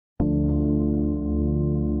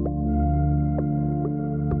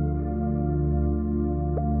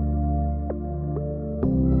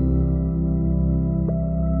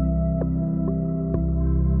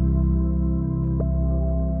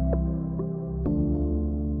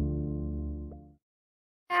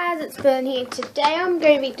guys, it's Fern here. Today I'm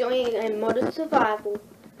going to be doing a modern survival.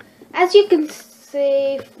 As you can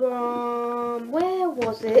see from, where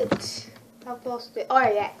was it? I've lost it. Oh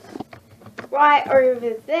yeah, right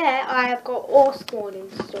over there I have got all spawn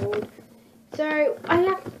installed. So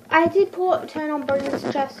I did turn on bonus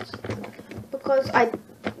chests because I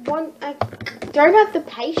don't have the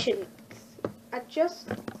patience. I just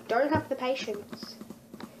don't have the patience.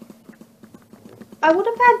 I would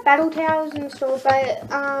have had battle towers installed, but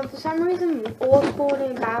for some reason all spawn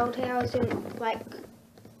and battle towers didn't like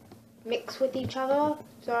mix with each other,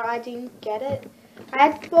 so I didn't get it. I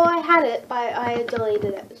had it, but I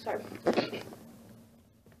deleted it. So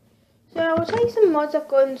I'll tell you some mods I've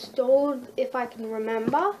got installed if I can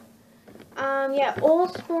remember. Yeah, all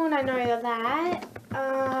spawn, I know that.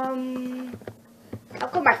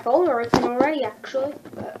 I've got my folder open already actually,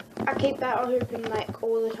 but I keep that open like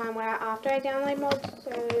all the time after I download mods.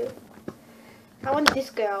 So I want this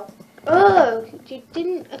girl. Oh, you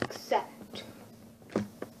didn't accept.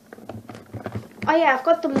 Oh yeah, I've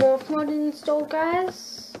got the morph mod installed,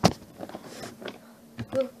 guys.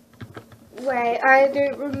 Wait, I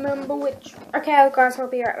don't remember which. Okay, guys, I'll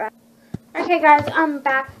be right back. Okay, guys, I'm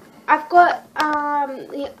back. I've got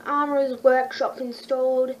the Armorer's Workshop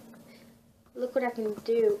installed. Look what I can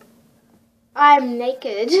do. I'm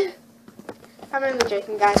naked. I'm only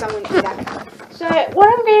joking, guys. I wouldn't do that. So, what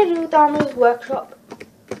I'm going to do with the Armorer's Workshop,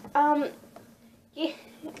 you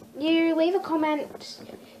leave a comment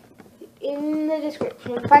in the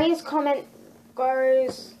description. Funniest comment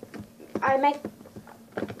goes, I make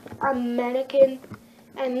a mannequin,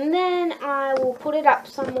 and then I will put it up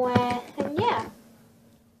somewhere, and yeah.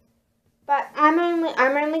 But I'm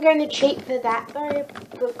only going to cheat for that though,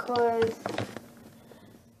 because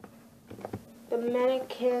the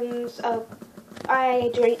mannequins I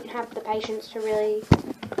don't have the patience to really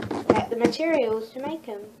get the materials to make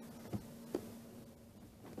them.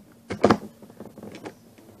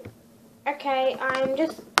 Okay,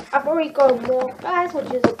 I've already got a morph, guys,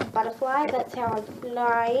 which is a butterfly. That's how I'm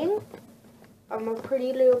flying. I'm a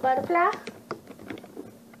pretty little butterfly.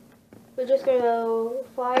 We're just going to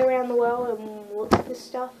fly around the world and look for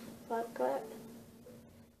stuff like that.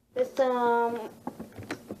 There's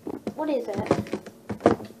what is it?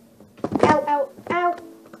 Ow, ow,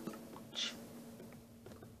 ouch.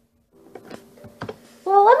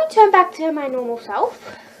 Well, let me turn back to my normal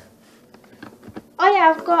self. Oh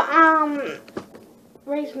yeah, I've got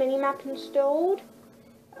Ray's minimap installed.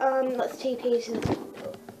 Let's TP some.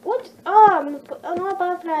 What? Oh, I'm not a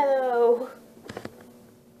butterfly though.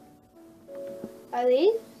 Are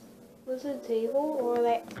these lizards evil, or are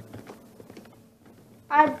they?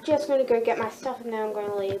 I'm just going to go get my stuff and then I'm going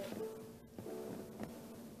to leave.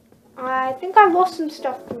 I think I lost some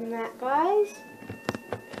stuff from that, guys.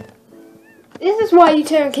 This is why you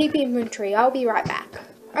turn keep inventory. I'll be right back.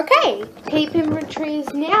 Okay, keep inventory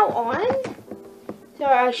is now on. So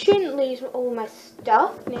I shouldn't lose all my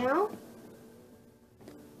stuff now.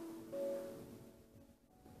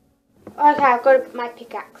 Okay, I've got my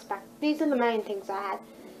pickaxe back. These are the main things I had.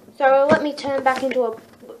 So let me turn back into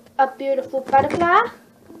a beautiful butterfly.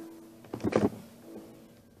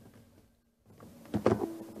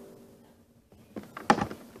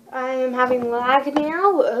 I am having lag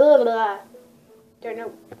now. Ugh. Don't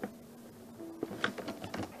know.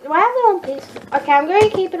 Do I have it on peaceful? Okay, I'm going to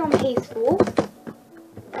keep it on peaceful.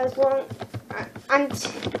 As long, and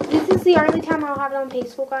this is the only time I'll have it on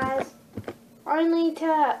peaceful, guys. Only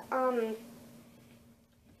to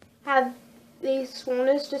have these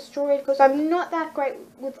spawners destroyed, because I'm not that great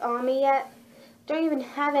with armor yet. Don't even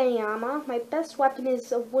have any armor. My best weapon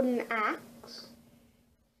is a wooden axe.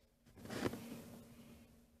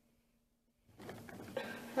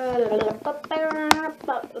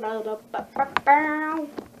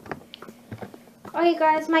 Okay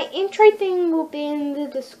guys, my intro thing will be in the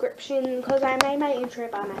description because I made my intro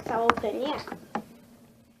by myself, and yeah.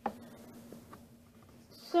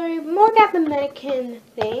 So, more about the mannequin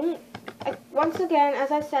thing. Once again,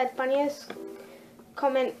 as I said, funniest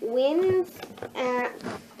comment wins,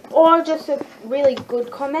 or just a really good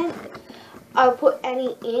comment. I'll put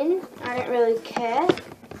any in. I don't really care.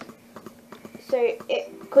 So,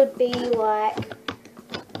 it could be like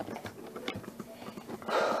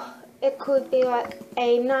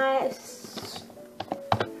a nice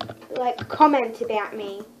comment about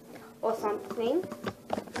me or something.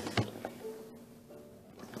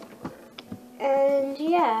 And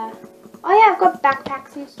yeah. Oh yeah, I've got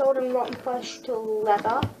backpacks installed and rotten flesh to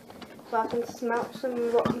leather, so I can smelt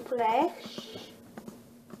some rotten flesh.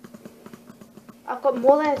 I've got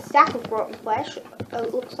more than a stack of rotten flesh.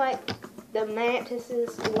 It looks like the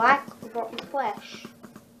mantises like rotten flesh.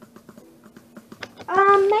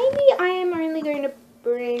 Maybe I am only going to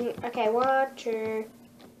bring, okay, 1, 2,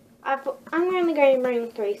 I'm only going to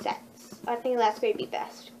bring 3 sets. I think that's going to be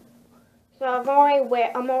best. So I'm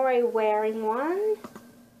already wearing one.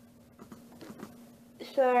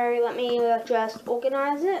 So let me just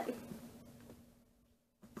organize it.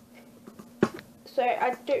 So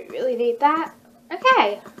I don't really need that.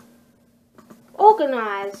 Okay.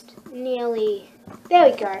 Organized. Nearly. There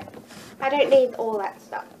we go. I don't need all that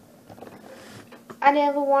stuff. I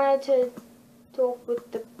never wanted to talk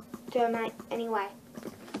with the termite anyway.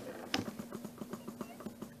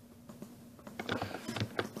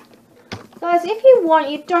 Guys, if you want,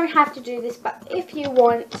 you don't have to do this, but if you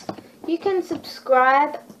want, you can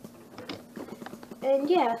subscribe. And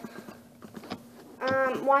yeah.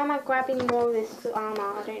 Why am I grabbing more of this armor?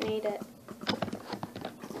 I don't need it.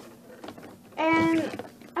 And,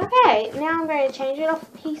 okay, now I'm going to change it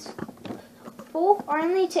off peaceful.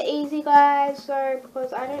 Only to easy, guys, so,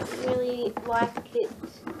 because I don't really like it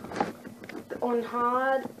on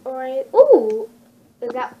hard. Or, ooh,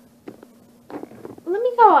 is that, let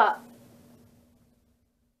me go up.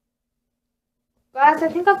 Guys, I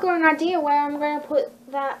think I've got an idea where I'm going to put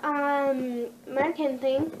that, mannequin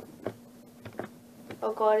thing.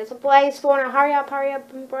 Oh god, it's a blaze spawner. Hurry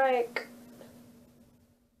up and break.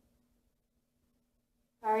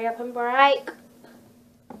 Hurry up and break.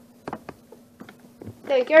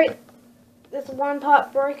 There we go. There's one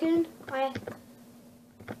part broken. I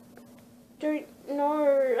don't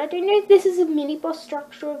know. I don't know if this is a mini boss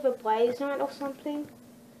structure of a blaze knight or something.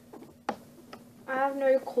 I have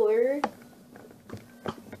no clue.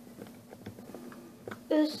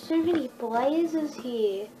 There's so many blazes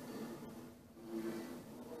here.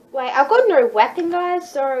 Wait, I've got no weapon,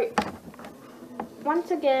 guys, so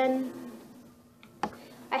once again,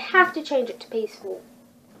 I have to change it to peaceful.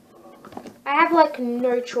 I have, like,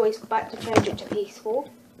 no choice but to change it to peaceful,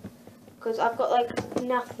 because I've got, like,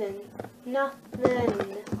 nothing.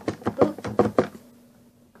 Oop.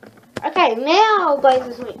 Okay, now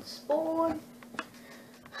blazes won't spawn.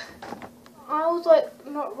 I was, like,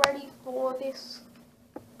 not ready for this.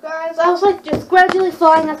 Guys, I was like just gradually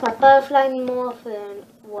flying as my butterfly morph and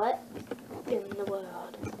what in the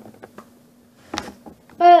world.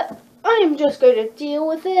 But I'm just going to deal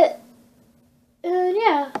with it.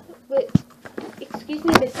 Yeah, but excuse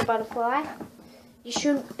me, Mr. Butterfly. You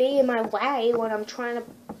shouldn't be in my way when I'm trying to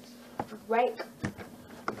break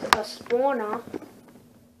a spawner.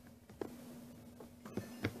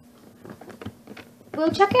 We'll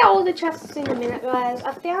check out all the chests in a minute, guys.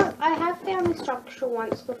 I have found this structure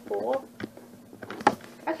once before.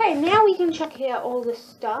 Okay, now we can check out all the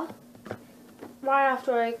stuff. Right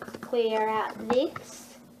after I clear out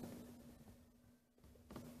this.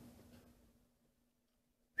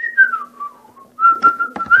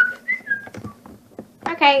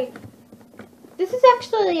 Okay, this is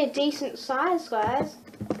actually a decent size, guys.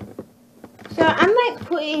 So I might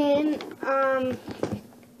put in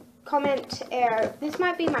comment area. This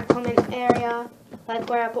might be my comment area, like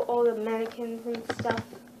where I put all the mannequins and stuff.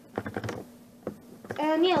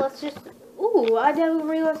 And yeah, let's just. Ooh, I never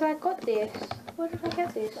realized I got this. Where did I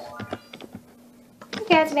get this? Who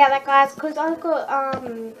cares about that, guys? Because I've got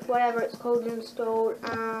whatever it's called installed,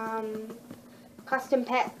 custom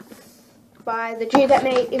pets by the dude that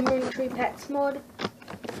made inventory pets mod.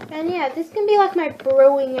 And yeah, this can be like my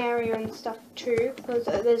brewing area and stuff too, because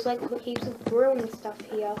there's like heaps of brewing stuff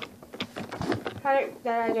here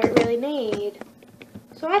that I don't really need.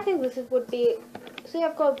 So I think this would be. See,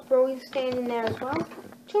 I've got a brewing stand in there as well.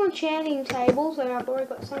 2 enchanting tables, and I've already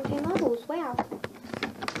got 17 levels. Wow.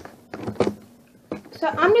 So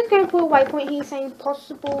I'm just going to put a waypoint here saying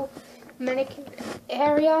possible mannequin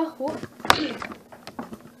area.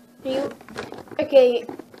 Okay.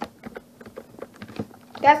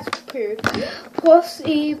 That's true.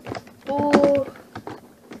 Possible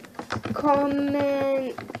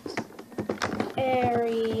comment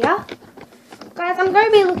area. Guys, I'm going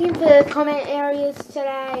to be looking for comment areas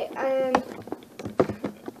today.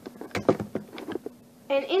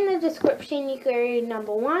 And in the description you go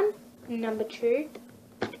number 1, number 2,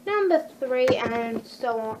 number 3, and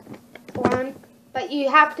so on. But you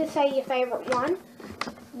have to say your favourite one.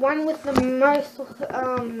 One with the most,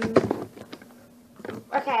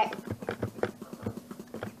 okay.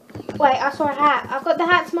 Wait, I saw a hat. I've got the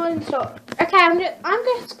hats mod in stock. Okay, I'm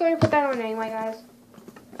just going to put that on anyway, guys.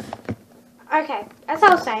 Okay, as I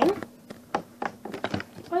was saying.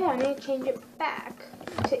 Oh yeah, I need to change it back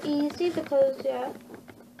to easy because, yeah,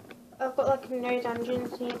 I've got like no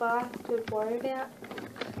dungeons nearby to worry about.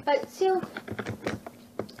 But still,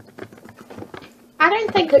 I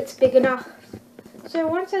don't think it's big enough. So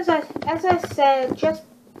once, as I said, just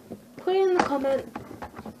put in the comment.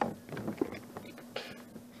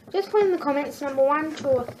 Just put in the comments number 1, 2,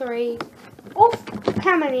 or 3, or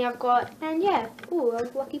how many I've got, and yeah. Ooh, a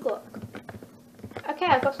lucky block. Okay,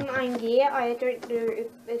 I've got some iron gear. I don't know if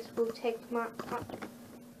this will take much.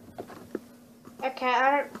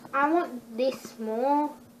 Okay, I want this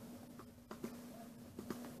more.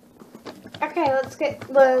 Okay, let's get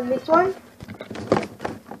this one.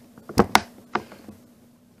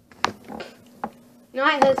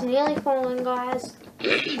 Night has nearly fallen, guys.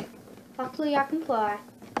 Luckily I can fly.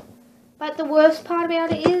 But the worst part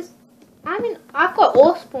about it is, I've got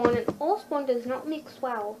ore spawn, and ore spawn does not mix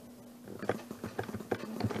well.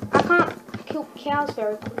 I can't kill cows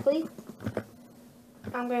very quickly.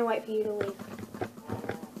 I'm going to wait for you to leave.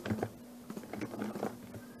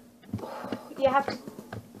 You have to...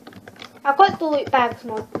 I've got the loot bags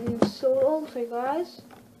mod installed also, guys.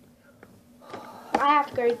 I have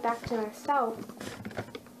to go back to myself.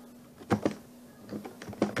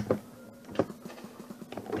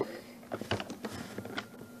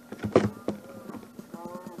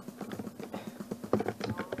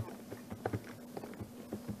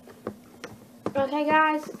 Okay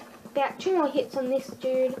guys, about 2 more hits on this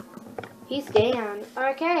dude. He's down.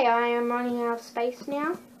 Okay, I am running out of space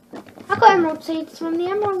now. I got emerald seeds from the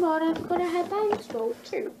emerald world. I've got to have that installed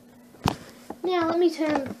too. Now let me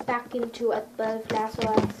turn back into a butterfly so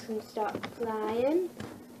I can start flying.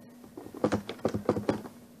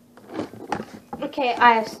 Okay,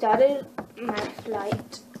 I have started my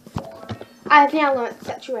flight. I have now learnt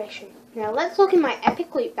saturation. Now let's look in my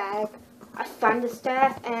epic loot bag. A thunder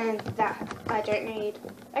staff, and that I don't need.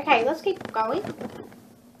 Okay, let's keep going.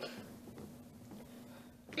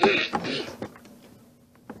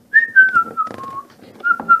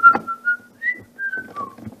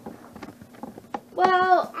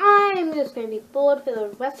 Well, I'm just going to be bored for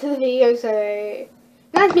the rest of the video, so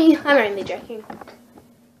that's me. I'm only joking.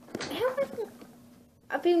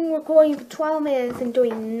 I've been recording for 12 minutes and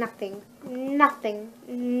doing nothing. Nothing.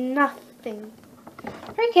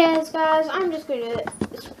 Who cares, guys? I'm just going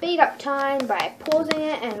to speed up time by pausing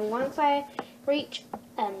it, and once I reach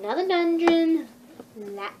another dungeon,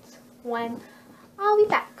 that's when I'll be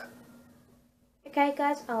back. Okay,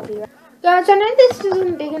 guys, I'll be right. Guys, I know this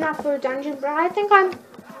isn't big enough for a dungeon, but I think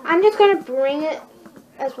I'm just going to bring it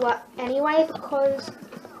as well anyway, because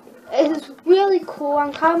it's really cool.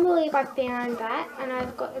 I can't believe I found that, and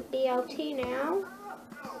I've got a BLT now,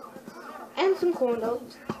 and some corn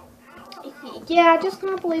dogs. Yeah, I just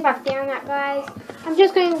can't believe I found that, guys. I'm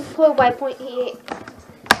just going to put a waypoint here.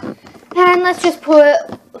 And let's just put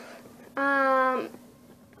 1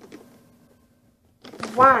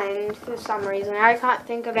 for some reason. I can't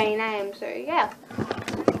think of any names, so yeah.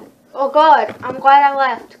 Oh god, I'm glad I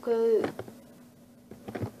left, cause...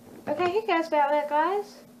 Okay, who cares about that,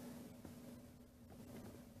 guys?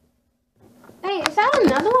 Hey, is that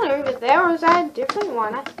another one over there, or is that a different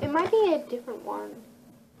one? It might be a different one.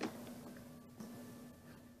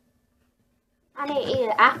 I need to eat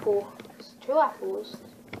an apple. It's 2 apples.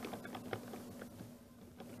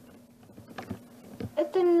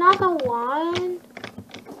 It's another one.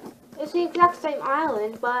 It's the exact same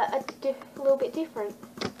island, but a little bit different.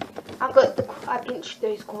 I pinched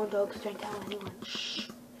those corn dogs. Don't tell anyone. Shh.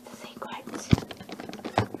 It's a secret.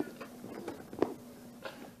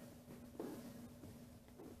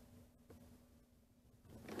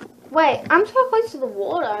 Wait, I'm so close to the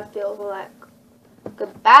water, I feel like.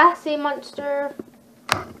 Goodbye, sea monster.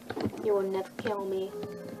 You will never kill me.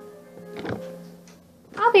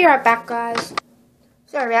 I'll be right back, guys.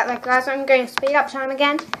 Sorry about that, guys. I'm going to speed up time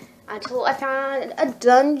again until I find a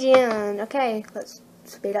dungeon. Okay, let's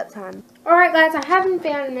speed up time. Alright, guys, I haven't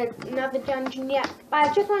found another dungeon yet, but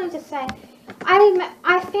I just wanted to say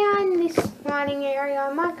I found this mining area.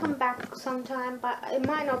 I might come back sometime, but it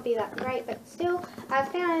might not be that great, but still, I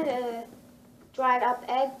found a dried up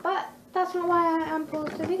egg, but that's not why I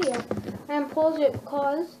unpaused the video. I unpaused it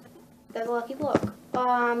because there's a lucky block.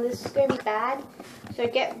 This is going to be bad, so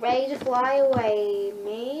get ready to fly away,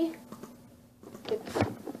 me.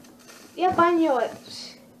 Yep, I knew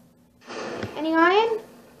it. Any iron?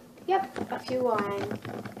 Yep, a few iron.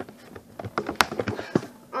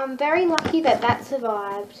 I'm very lucky that that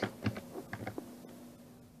survived.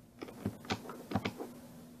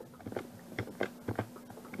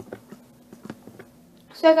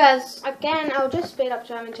 So guys, again, I'll just speed up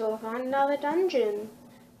time until I find another dungeon.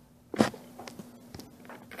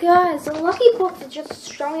 Guys, the lucky blocks are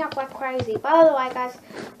just showing up like crazy. By the way, guys,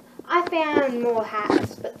 I found more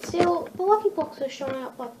hats, but still, the lucky blocks are showing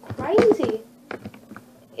up like crazy.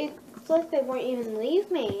 It's like they won't even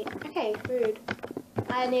leave me. Okay, food.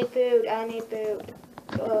 I need food.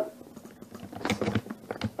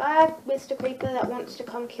 Bye, Mr. Creeper that wants to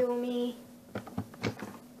come kill me.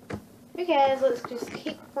 Who cares? Let's just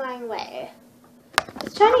keep flying away.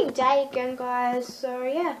 It's turning day again, guys, so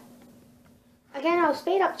yeah. Again, I'll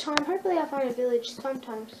speed up time. Hopefully I'll find a village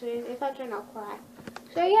sometime soon. If I don't, I'll cry.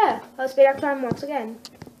 So yeah, I'll speed up time once again.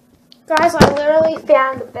 Guys, I literally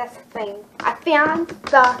found the best thing. I found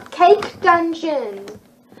the cake dungeon.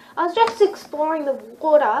 I was just exploring the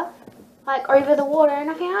water, like over the water, and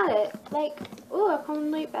I found it. Like, ooh, a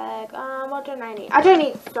common loot bag. What don't I need? I don't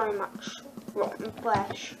need so much rotten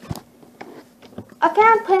flesh. I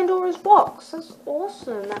found Pandora's box. That's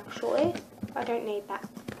awesome, actually. I don't need that.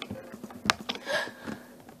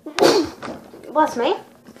 Bless me.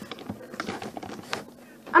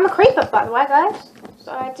 I'm a creeper, by the way, guys.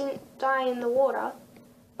 So I didn't die in the water.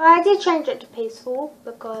 But I did change it to peaceful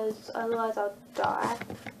because otherwise I'll die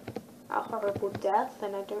a horrible death,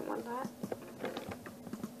 and I don't want that.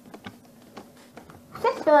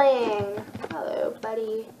 Sizzling! Hello,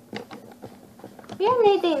 buddy. We don't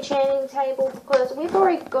need the enchanting table because we've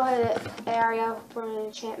already got an area for an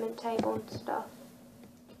enchantment table and stuff.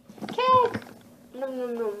 Cake! Nom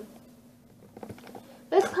nom nom.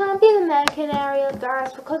 This can't be the mannequin area,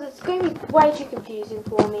 guys, because it's going to be way too confusing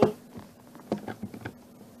for me.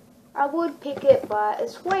 I would pick it, but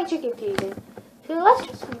it's way too confusing. So let's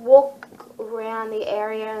just walk around the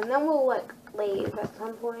area and then we'll, like, leave at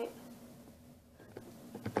some point.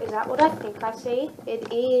 Is that what I think I see?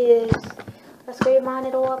 It is. Let's go mine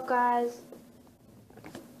it all up, guys.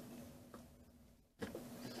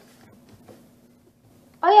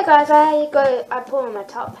 Oh yeah, guys, I put on my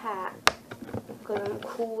top hat. Because I'm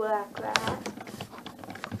cool like that.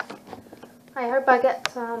 I hope I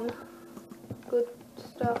get some good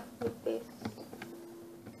stuff with this.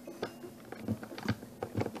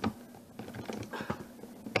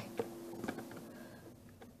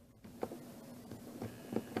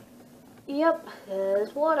 Yep,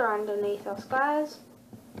 there's water underneath us, guys.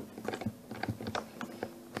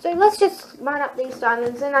 So let's just mine up these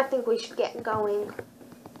diamonds and I think we should get going.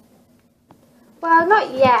 Well,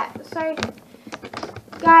 not yet. So,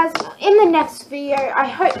 guys, in the next video, I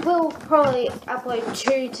hope we'll probably upload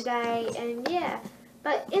 2 today, and yeah.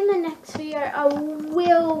 But in the next video, I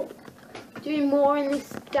will do more in this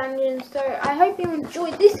dungeon. So I hope you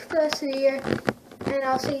enjoyed this first video, and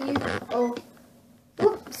I'll see you. Oh,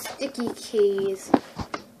 whoops, sticky keys.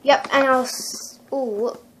 Yep, and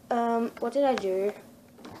what did I do?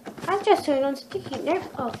 I just turned on sticky. Nope.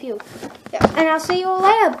 Oh, phew. Yep, and I'll see you all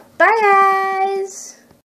later. Bye, guys.